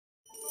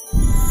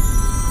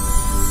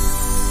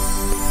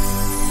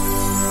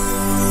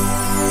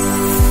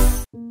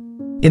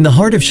In the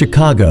heart of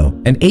Chicago,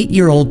 an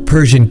 8-year-old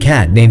Persian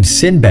cat named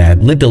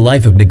Sinbad lived a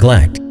life of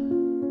neglect.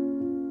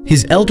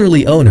 His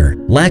elderly owner,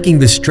 lacking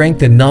the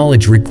strength and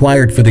knowledge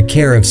required for the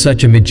care of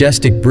such a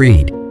majestic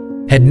breed,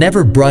 had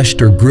never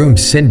brushed or groomed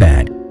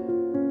Sinbad.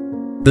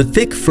 The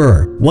thick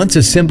fur, once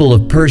a symbol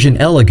of Persian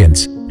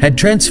elegance, had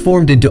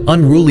transformed into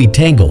unruly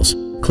tangles,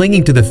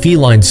 clinging to the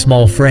feline's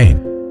small frame.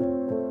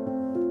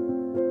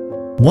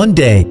 One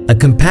day, a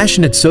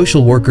compassionate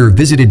social worker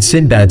visited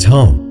Sinbad's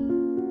home.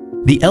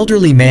 The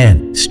elderly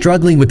man,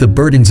 struggling with the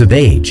burdens of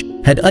age,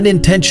 had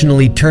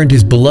unintentionally turned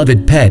his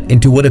beloved pet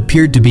into what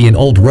appeared to be an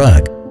old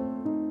rug.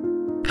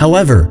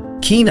 However,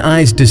 keen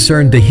eyes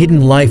discerned the hidden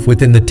life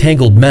within the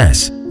tangled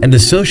mess, and the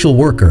social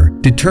worker,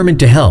 determined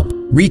to help,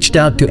 reached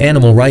out to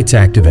animal rights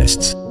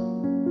activists.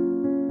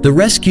 The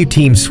rescue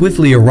team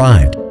swiftly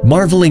arrived,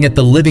 marveling at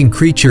the living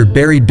creature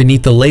buried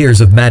beneath the layers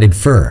of matted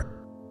fur.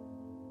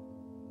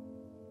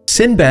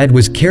 Sinbad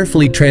was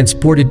carefully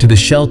transported to the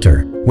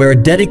shelter, where a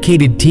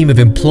dedicated team of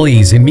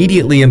employees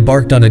immediately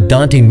embarked on a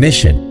daunting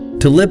mission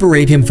to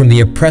liberate him from the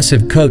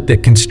oppressive coat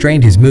that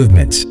constrained his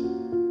movements.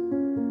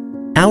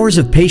 Hours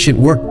of patient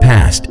work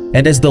passed,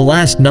 and as the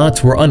last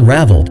knots were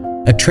unraveled,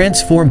 a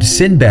transformed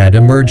Sinbad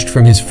emerged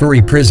from his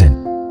furry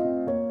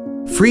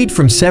prison. Freed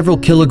from several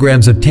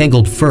kilograms of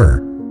tangled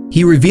fur,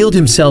 he revealed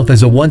himself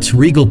as a once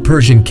regal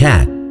Persian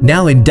cat,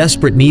 now in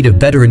desperate need of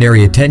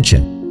veterinary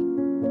attention.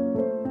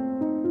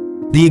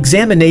 The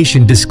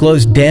examination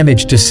disclosed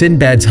damage to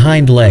Sinbad's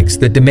hind legs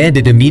that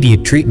demanded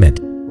immediate treatment.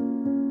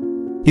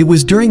 It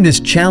was during this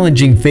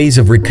challenging phase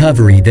of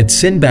recovery that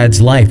Sinbad's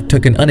life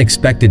took an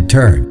unexpected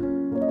turn.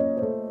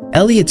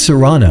 Elliot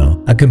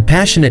Serrano, a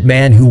compassionate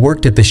man who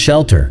worked at the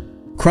shelter,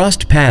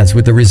 crossed paths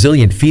with the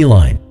resilient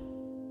feline.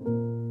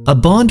 A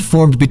bond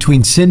formed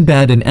between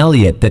Sinbad and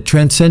Elliot that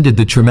transcended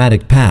the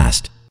traumatic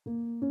past.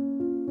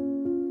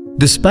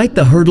 Despite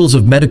the hurdles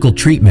of medical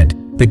treatment,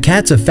 the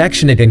cat's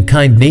affectionate and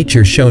kind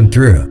nature shone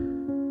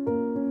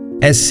through.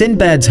 As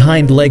Sinbad's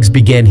hind legs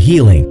began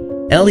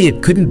healing,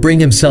 Elliot couldn't bring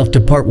himself to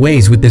part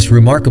ways with this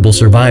remarkable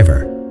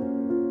survivor.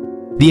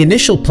 The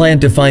initial plan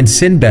to find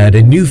Sinbad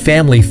a new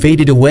family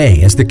faded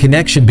away as the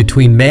connection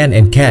between man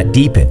and cat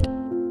deepened.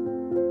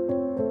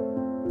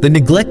 The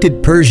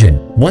neglected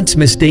Persian, once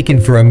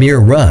mistaken for a mere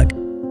rug,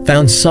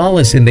 found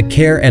solace in the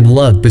care and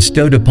love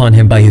bestowed upon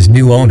him by his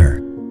new owner.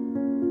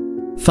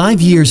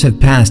 5 years have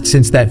passed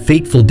since that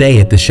fateful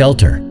day at the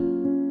shelter.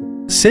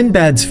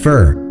 Sinbad's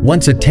fur,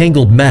 once a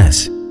tangled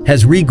mess,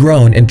 has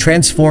regrown and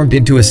transformed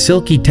into a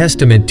silky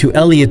testament to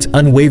Elliot's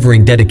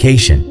unwavering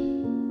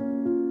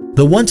dedication.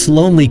 The once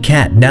lonely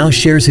cat now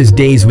shares his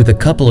days with a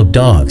couple of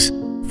dogs,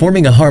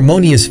 forming a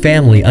harmonious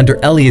family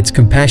under Elliot's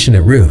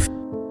compassionate roof.